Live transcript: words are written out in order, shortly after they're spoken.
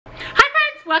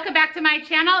welcome back to my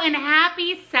channel and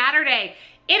happy Saturday.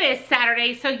 It is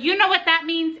Saturday, so you know what that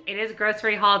means. It is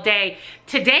grocery haul day.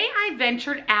 Today I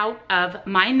ventured out of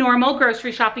my normal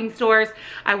grocery shopping stores.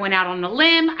 I went out on a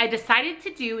limb. I decided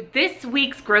to do this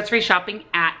week's grocery shopping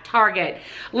at Target.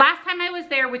 Last time I was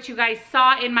there, which you guys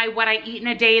saw in my What I Eat in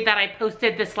a Day that I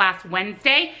posted this last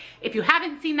Wednesday. If you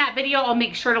haven't seen that video, I'll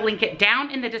make sure to link it down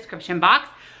in the description box.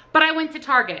 But I went to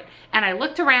Target and I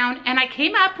looked around and I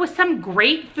came up with some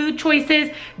great food choices,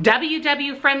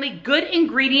 WW friendly, good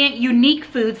ingredient, unique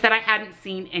foods that I hadn't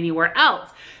seen anywhere else.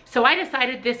 So I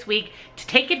decided this week to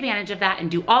take advantage of that and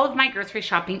do all of my grocery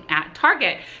shopping at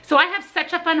Target. So I have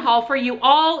such a fun haul for you,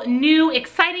 all new,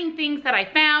 exciting things that I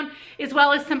found, as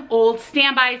well as some old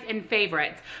standbys and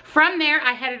favorites. From there,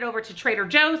 I headed over to Trader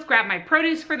Joe's, grabbed my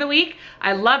produce for the week.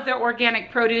 I love their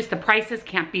organic produce. The prices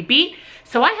can't be beat.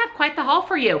 So I have quite the haul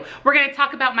for you. We're gonna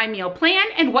talk about my meal plan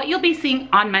and what you'll be seeing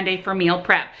on Monday for meal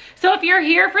prep. So if you're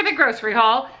here for the grocery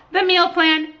haul, the meal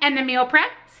plan, and the meal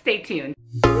prep, stay tuned.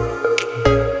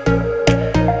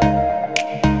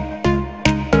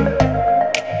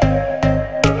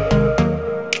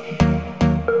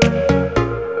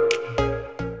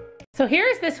 So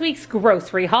here's this week's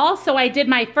grocery haul. So I did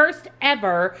my first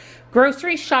ever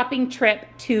grocery shopping trip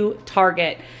to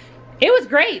Target. It was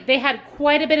great. They had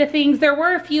quite a bit of things. There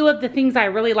were a few of the things I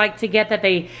really liked to get that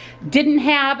they didn't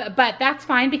have, but that's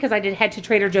fine because I did head to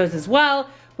Trader Joe's as well,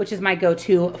 which is my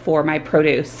go-to for my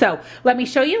produce. So let me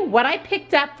show you what I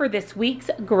picked up for this week's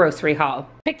grocery haul.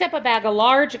 Picked up a bag of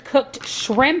large cooked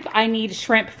shrimp. I need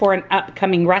shrimp for an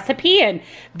upcoming recipe, and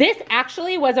this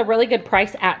actually was a really good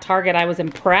price at Target. I was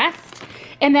impressed.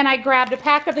 And then I grabbed a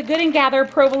pack of the Good & Gather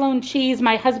provolone cheese.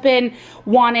 My husband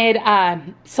wanted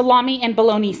salami and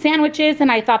bologna sandwiches,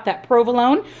 and I thought that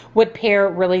provolone would pair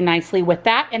really nicely with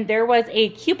that. And there was a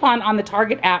coupon on the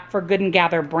Target app for Good &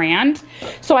 Gather brand.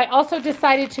 So I also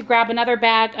decided to grab another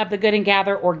bag of the Good &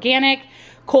 Gather organic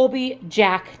Colby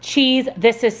Jack cheese.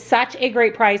 This is such a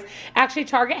great price. Actually,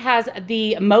 Target has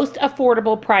the most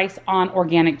affordable price on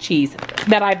organic cheese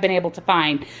that I've been able to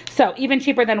find. So even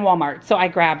cheaper than Walmart. So I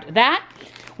grabbed that.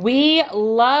 We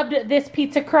loved this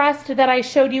pizza crust that I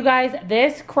showed you guys.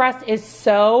 This crust is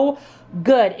so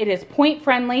good. It is point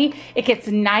friendly. It gets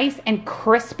nice and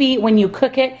crispy when you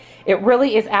cook it. It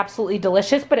really is absolutely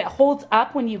delicious, but it holds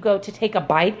up when you go to take a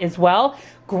bite as well.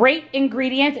 Great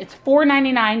ingredients. It's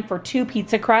 $4.99 for 2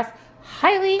 pizza crusts.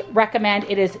 Highly recommend.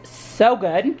 It is so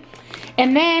good.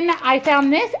 And then I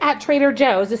found this at Trader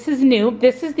Joe's. This is new.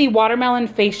 This is the Watermelon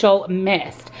Facial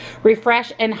Mist.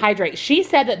 Refresh and hydrate. She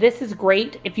said that this is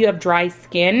great if you have dry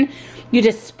skin. You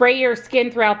just spray your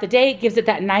skin throughout the day. It gives it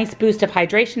that nice boost of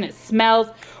hydration. It smells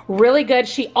really good.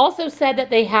 She also said that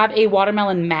they have a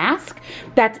watermelon mask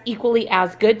that's equally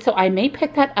as good. So I may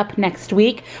pick that up next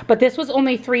week. But this was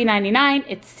only $3.99.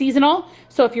 It's seasonal.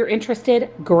 So if you're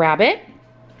interested, grab it.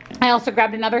 I also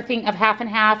grabbed another thing of half and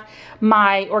half.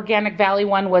 My Organic Valley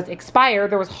one was expired.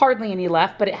 There was hardly any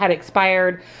left, but it had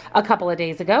expired a couple of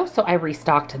days ago, so I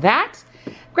restocked that.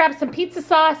 Grabbed some pizza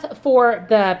sauce for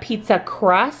the pizza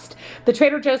crust. The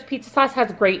Trader Joe's pizza sauce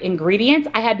has great ingredients.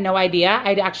 I had no idea.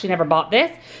 I'd actually never bought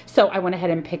this, so I went ahead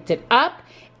and picked it up.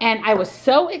 And I was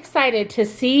so excited to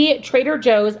see Trader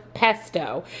Joe's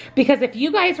pesto, because if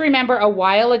you guys remember a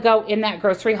while ago in that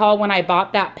grocery haul when I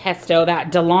bought that pesto,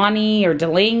 that Delaney or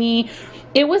Delaney,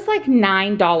 it was like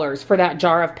 $9 for that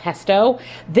jar of pesto.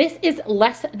 This is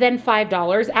less than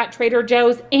 $5 at Trader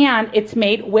Joe's, and it's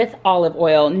made with olive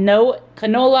oil, no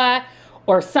canola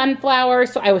or sunflower.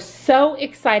 So I was so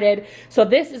excited. So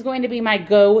this is going to be my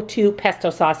go-to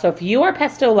pesto sauce. So if you are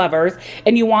pesto lovers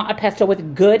and you want a pesto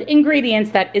with good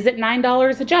ingredients that isn't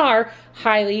 $9 a jar,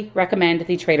 highly recommend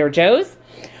the Trader Joe's.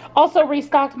 Also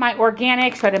restocked my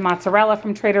organic shredded mozzarella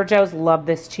from Trader Joe's. Love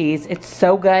this cheese. It's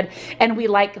so good. And we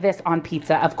like this on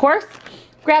pizza, of course.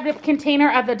 Grabbed a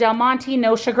container of the Del Monte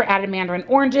no sugar added mandarin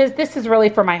oranges. This is really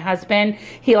for my husband.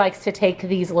 He likes to take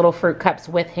these little fruit cups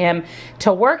with him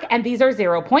to work, and these are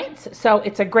 0 points. So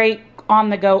it's a great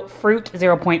on-the-go fruit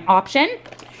 0 point option.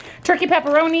 Turkey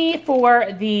pepperoni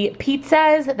for the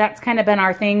pizzas. That's kind of been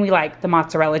our thing. We like the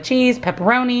mozzarella cheese,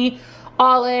 pepperoni,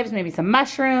 olives, maybe some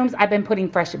mushrooms. I've been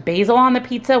putting fresh basil on the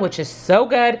pizza, which is so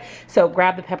good. So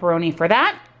grab the pepperoni for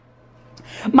that.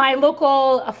 My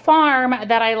local farm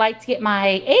that I like to get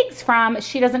my eggs from,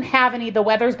 she doesn't have any. The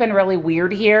weather's been really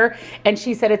weird here, and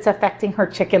she said it's affecting her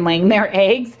chicken laying their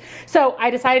eggs. So I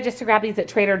decided just to grab these at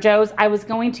Trader Joe's. I was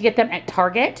going to get them at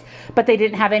Target, but they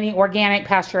didn't have any organic,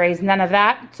 pasture raised, none of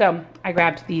that. So I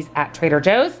grabbed these at Trader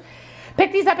Joe's.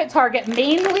 Picked these up at Target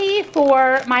mainly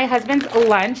for my husband's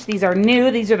lunch. These are new.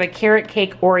 These are the carrot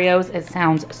cake Oreos. It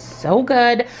sounds so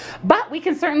good, but we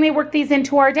can certainly work these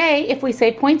into our day if we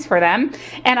save points for them.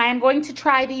 And I am going to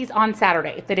try these on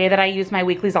Saturday. The day that I use my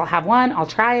weeklies, I'll have one. I'll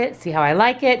try it, see how I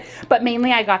like it. But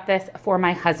mainly I got this for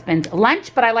my husband's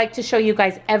lunch, but I like to show you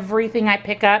guys everything I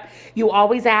pick up. You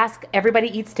always ask,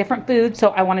 everybody eats different foods, so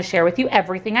I want to share with you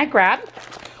everything I grab.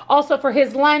 Also for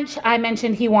his lunch, I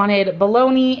mentioned he wanted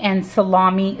bologna and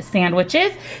salami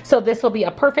sandwiches. So this will be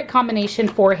a perfect combination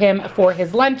for him for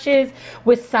his lunches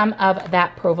with some of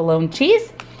that provolone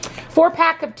cheese.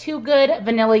 4-pack of Too Good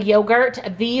vanilla yogurt.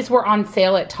 These were on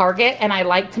sale at Target, and I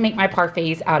like to make my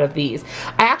parfaits out of these.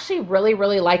 I actually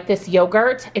really like this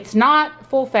yogurt. It's not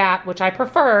full fat, which I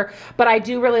prefer, but I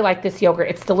do really like this yogurt.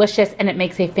 It's delicious, and it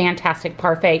makes a fantastic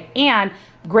parfait and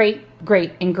great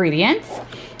ingredients.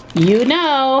 You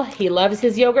know, he loves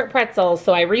his yogurt pretzels,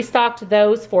 so I restocked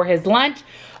those for his lunch.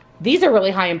 These are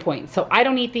really high in points, so I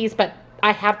don't eat these, but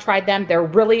I have tried them. They're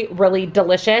really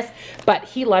delicious, but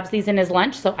he loves these in his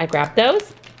lunch, so I grabbed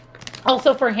those.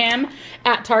 Also for him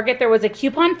at Target, there was a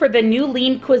coupon for the new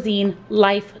lean cuisine,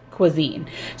 Life Cuisine.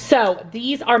 So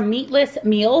these are meatless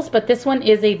meals, but this one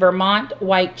is a Vermont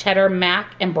white cheddar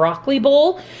mac and broccoli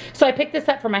bowl. So I picked this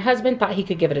up for my husband, thought he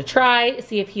could give it a try,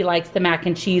 see if he likes the mac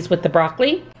and cheese with the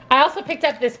broccoli. I also picked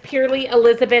up this Purely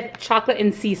Elizabeth chocolate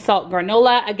and sea salt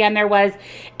granola. Again, there was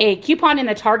a coupon in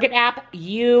the Target app.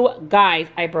 You guys,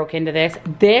 I broke into this.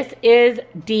 This is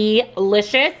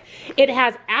delicious. It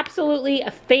has absolutely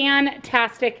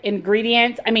fantastic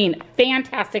ingredients. I mean,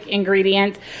 fantastic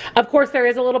ingredients. Of course, there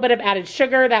is a little bit of added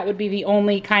sugar. That would be the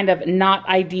only kind of not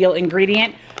ideal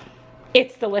ingredient.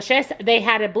 It's delicious. They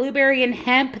had a blueberry and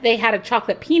hemp. They had a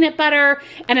chocolate peanut butter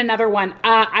and another one.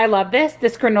 I love this.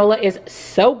 This granola is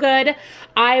so good.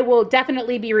 I will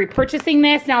definitely be repurchasing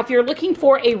this. Now, if you're looking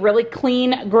for a really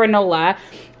clean granola,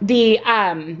 the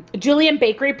Julian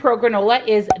Bakery Pro Granola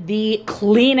is the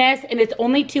cleanest, and it's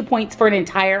only 2 points for an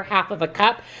entire half of a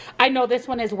cup. I know this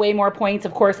one is way more points.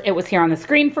 Of course, it was here on the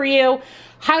screen for you.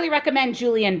 Highly recommend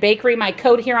Julian Bakery. My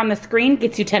code here on the screen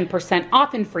gets you 10%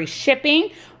 off and free shipping.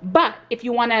 But if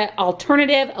you want an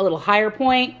alternative, a little higher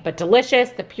point, but delicious,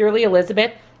 the Purely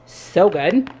Elizabeth, so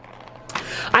good.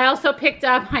 I also picked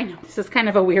up, I know this is kind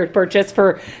of a weird purchase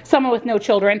for someone with no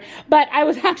children, but I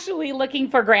was actually looking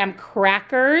for graham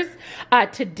crackers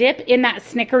to dip in that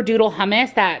snickerdoodle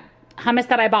hummus,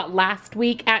 that I bought last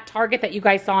week at Target that you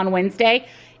guys saw on Wednesday.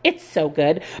 It's so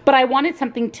good, but I wanted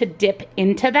something to dip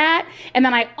into that. And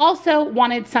then I also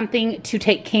wanted something to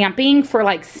take camping for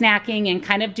like snacking and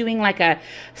kind of doing like a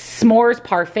s'mores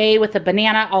parfait with a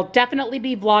banana. I'll definitely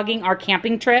be vlogging our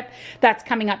camping trip that's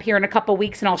coming up here in a couple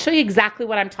weeks, and I'll show you exactly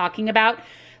what I'm talking about.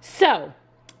 So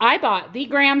I bought the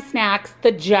Graham Snacks,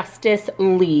 the Justice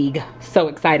League. So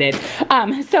excited.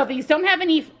 So these don't have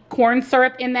any corn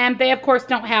syrup in them. They of course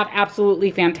don't have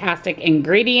absolutely fantastic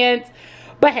ingredients,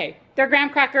 but hey, they're graham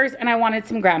crackers, and I wanted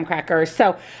some graham crackers.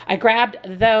 So I grabbed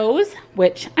those,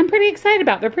 which I'm pretty excited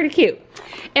about. They're pretty cute.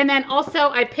 And then also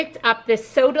I picked up this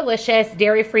So Delicious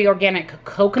dairy-free organic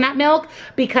coconut milk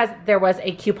because there was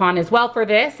a coupon as well for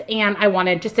this, and I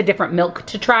wanted just a different milk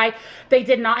to try. They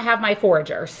did not have my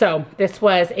forager, so this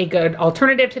was a good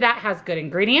alternative to that. Has good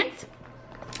ingredients.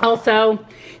 Also,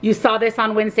 you saw this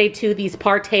on Wednesday too, these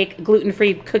Partake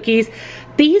gluten-free cookies.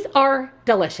 These are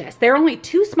delicious. They're only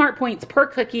 2 smart points per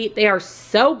cookie. They are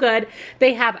so good.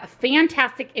 They have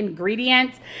fantastic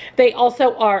ingredients. They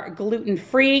also are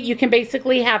gluten-free. You can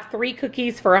basically have 3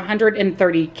 cookies for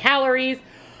 130 calories.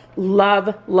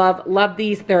 Love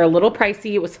these. They're a little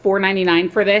pricey. It was $4.99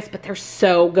 for this, but they're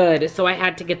so good. So I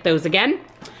had to get those again.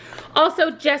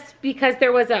 Also, just because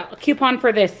there was a coupon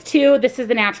for this too, this is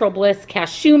the Natural Bliss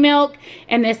cashew milk,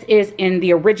 and this is in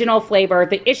the original flavor.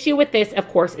 The issue with this, of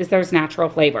course, is there's natural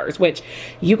flavors, which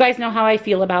you guys know how I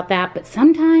feel about that, but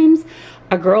sometimes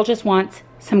a girl just wants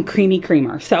some creamy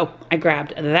creamer. So I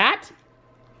grabbed that.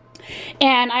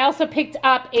 And I also picked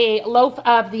up a loaf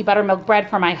of the buttermilk bread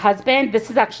for my husband. This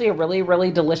is actually a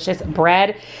really delicious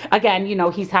bread. Again, you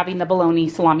know, he's having the bologna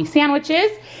salami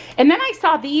sandwiches. And then I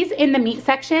saw these in the meat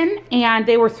section, and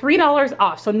they were $3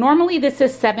 off. So normally this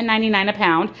is $7.99 a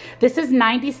pound. This is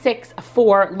 $96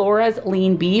 for Laura's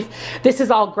lean beef. This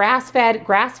is all grass-fed,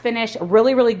 grass-finished,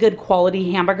 really good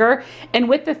quality hamburger. And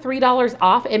with the $3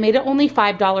 off, it made it only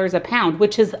 $5 a pound,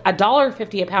 which is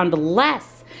 $1.50 a pound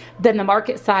less than the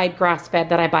market side grass-fed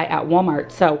that I buy at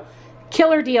Walmart. So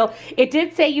Killer deal. It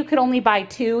did say you could only buy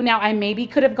 2. Now I maybe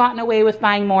could have gotten away with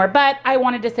buying more, but I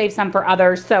wanted to save some for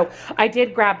others. So I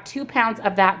did grab 2 pounds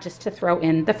of that just to throw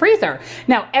in the freezer.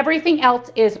 Now everything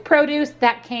else is produce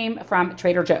that came from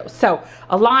Trader Joe's. So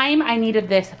a lime, I needed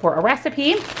this for a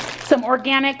recipe. Some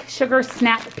organic sugar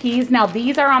snap peas. Now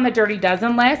these are on the Dirty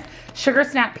Dozen list. Sugar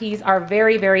snap peas are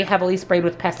very, very heavily sprayed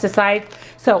with pesticides.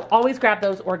 So always grab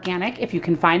those organic if you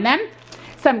can find them.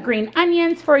 Some green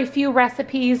onions for a few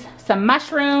recipes, some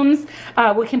mushrooms.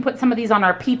 We can put some of these on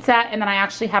our pizza, and then I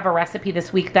actually have a recipe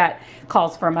this week that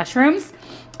calls for mushrooms.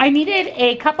 I needed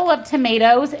a couple of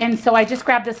tomatoes, and so I just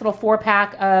grabbed this little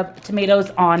 4-pack of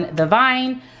tomatoes on the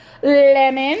vine.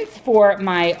 Lemons for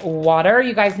my water.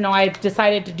 You guys know I've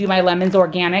decided to do my lemons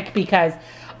organic because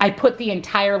I put the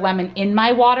entire lemon in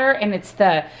my water, and it's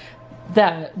the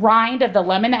rind of the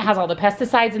lemon that has all the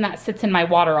pesticides, and that sits in my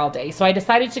water all day. So I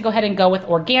decided to go ahead and go with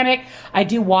organic. I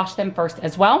do wash them first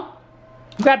as well.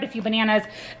 Grabbed a few bananas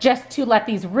just to let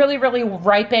these really, really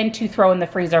ripen to throw in the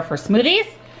freezer for smoothies.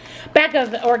 Bag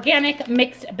of organic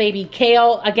mixed baby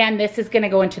kale. Again, this is gonna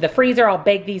go into the freezer. I'll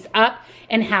bake these up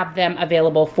and have them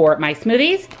available for my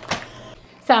smoothies.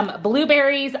 Some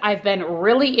blueberries. I've been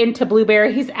really into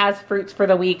blueberries as fruits for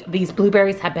the week. These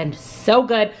blueberries have been so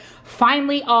good.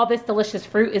 Finally, all this delicious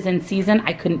fruit is in season.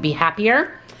 I couldn't be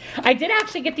happier. I did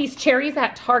actually get these cherries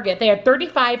at Target. They had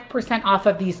 35% off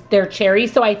of their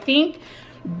cherries. So I think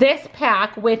this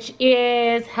pack, which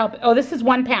is, this is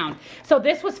 1 pound. So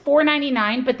this was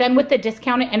 $4.99, but then with the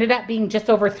discount, it ended up being just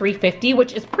over $3.50,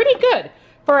 which is pretty good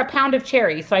for a pound of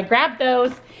cherries. So I grabbed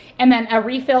those, and then a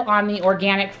refill on the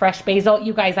organic fresh basil.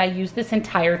 You guys, I used this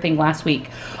entire thing last week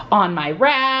on my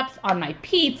wraps, on my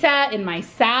pizza, in my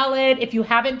salad. If you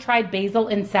haven't tried basil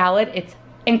in salad, it's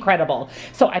incredible.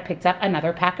 So I picked up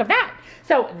another pack of that.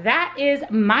 So that is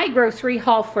my grocery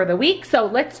haul for the week. So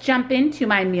let's jump into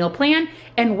my meal plan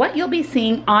and what you'll be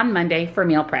seeing on Monday for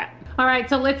meal prep. All right,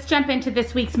 so let's jump into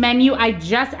this week's menu. I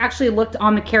just actually looked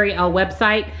on the Carrie L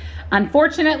website.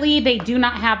 Unfortunately, they do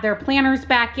not have their planners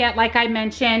back yet. Like I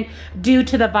mentioned, due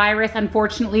to the virus,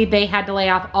 unfortunately, they had to lay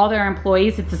off all their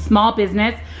employees. It's a small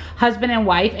business, husband and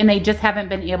wife, and they just haven't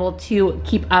been able to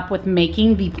keep up with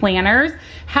making the planners.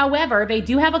 However, they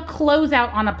do have a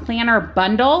closeout on a planner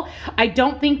bundle. I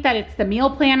don't think that it's the meal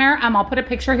planner. I'll put a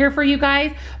picture here for you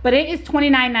guys, but it is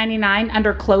 $29.99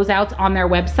 under closeouts on their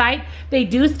website. They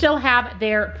do still have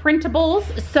their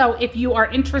printables. So if you are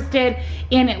interested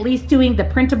in at least doing the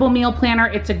printable meal planner,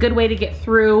 it's a good way to get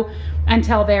through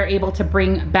until they're able to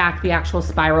bring back the actual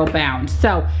spiral bound.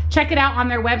 So check it out on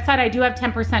their website. I do have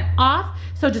 10% off.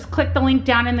 So just click the link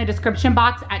down in the description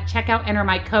box at checkout, enter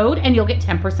my code, and you'll get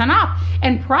 10% off.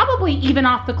 And probably even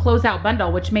off the closeout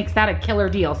bundle, which makes that a killer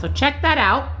deal. So check that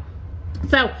out.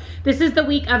 So this is the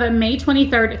week of May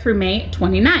 23rd through May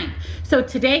 29th. So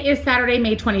today is Saturday,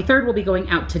 May 23rd. We'll be going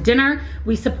out to dinner.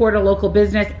 We support a local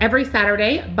business every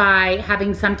Saturday by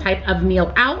having some type of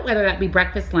meal out, whether that be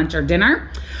breakfast, lunch, or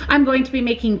dinner. I'm going to be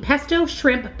making pesto,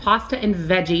 shrimp, pasta, and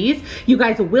veggies. You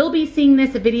guys will be seeing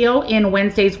this video in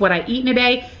Wednesday's What I Eat in a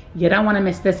Day. You don't want to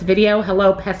miss this video.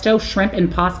 Hello, pesto, shrimp, and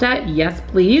pasta. Yes,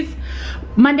 please.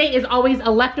 Monday is always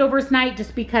a leftovers night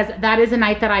just because that is a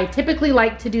night that I typically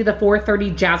like to do the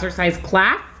 4:30 jazzercise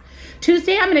class.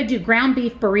 Tuesday, I'm gonna do ground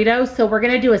beef burritos. So we're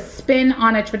gonna do a spin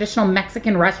on a traditional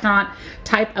Mexican restaurant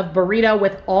type of burrito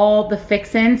with all the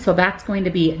fixins. So that's going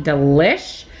to be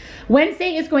delish.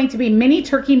 Wednesday is going to be mini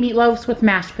turkey meatloaves with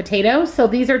mashed potatoes. So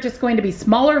these are just going to be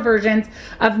smaller versions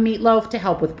of meatloaf to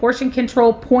help with portion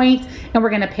control points. And we're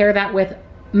gonna pair that with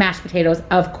mashed potatoes,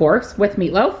 of course, with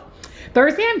meatloaf.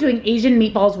 Thursday, I'm doing Asian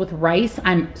meatballs with rice.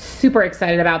 I'm super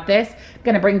excited about this.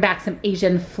 Gonna bring back some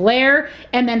Asian flair.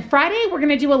 And then Friday, we're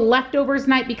gonna do a leftovers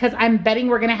night because I'm betting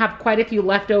we're gonna have quite a few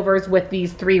leftovers with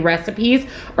these 3 recipes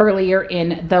earlier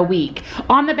in the week.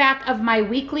 On the back of my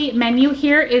weekly menu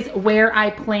here is where I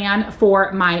plan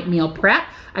for my meal prep.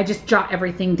 I just jot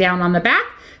everything down on the back.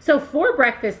 So for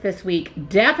breakfast this week,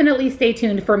 definitely stay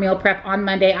tuned for meal prep on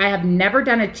Monday. I have never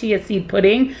done a chia seed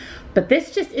pudding, but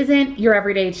this just isn't your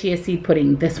everyday chia seed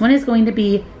pudding. This one is going to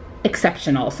be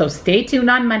exceptional. So stay tuned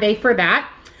on Monday for that.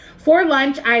 For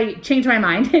lunch, I changed my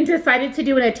mind and decided to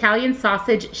do an Italian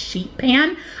sausage sheet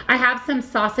pan. I have some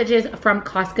sausages from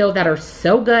Costco that are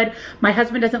so good. My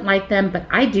husband doesn't like them, but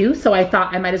I do. So I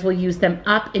thought I might as well use them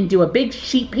up and do a big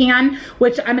sheet pan,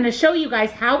 which I'm gonna show you guys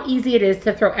how easy it is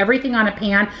to throw everything on a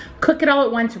pan, cook it all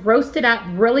at once, roast it up,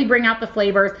 really bring out the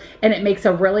flavors, and it makes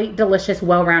a really delicious,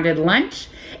 well-rounded lunch.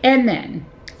 And then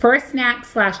for a snack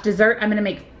slash dessert, I'm gonna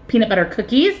make peanut butter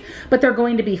cookies, but they're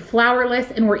going to be flourless,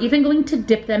 and we're even going to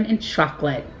dip them in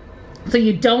chocolate. So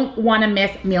you don't want to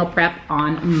miss meal prep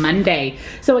on Monday.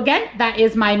 So again, that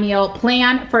is my meal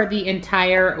plan for the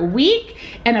entire week.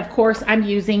 And of course, I'm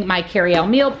using my Carry-Out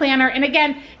meal planner. And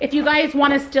again, if you guys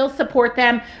want to still support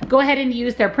them, go ahead and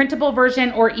use their printable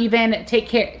version or even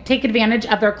take advantage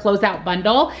of their closeout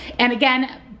bundle. And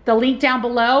again, the link down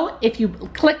below, if you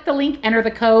click the link, enter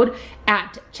the code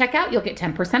at checkout, you'll get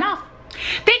 10% off.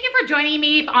 Thank you for joining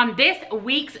me on this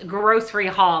week's grocery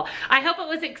haul. I hope it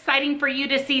was exciting for you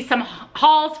to see some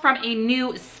hauls from a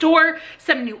new store,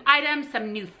 some new items,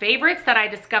 some new favorites that I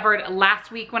discovered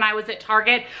last week when I was at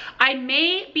Target. I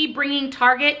may be bringing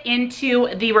Target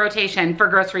into the rotation for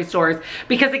grocery stores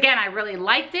because again, I really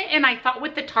liked it and I thought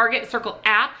with the Target Circle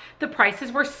app, the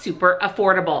prices were super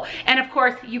affordable. And of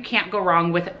course, you can't go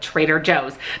wrong with Trader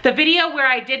Joe's. The video where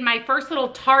I did my first little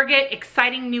Target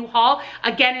exciting new haul,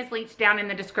 again, is linked down in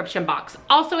the description box.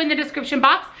 Also in the description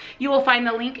box, you will find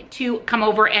the link to come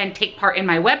over and take part in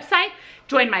my website.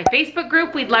 Join my Facebook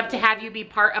group. We'd love to have you be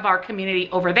part of our community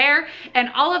over there. And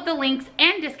all of the links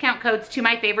and discount codes to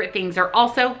my favorite things are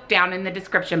also down in the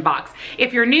description box.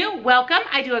 If you're new, welcome.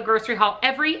 I do a grocery haul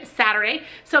every Saturday.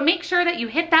 So make sure that you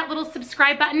hit that little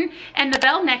subscribe button and the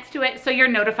bell next to it so you're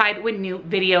notified when new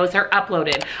videos are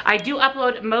uploaded. I do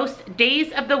upload most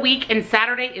days of the week and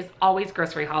Saturday is always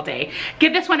grocery haul day.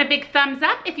 Give this one a big thumbs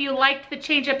up if you liked the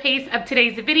change of pace of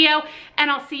today's video, and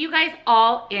I'll see you guys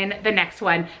all in the next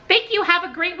one. Thank you. Have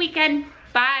a great weekend.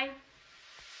 Bye.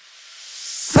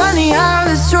 Funny how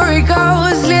the story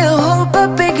goes, little hope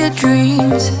but bigger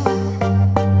dreams.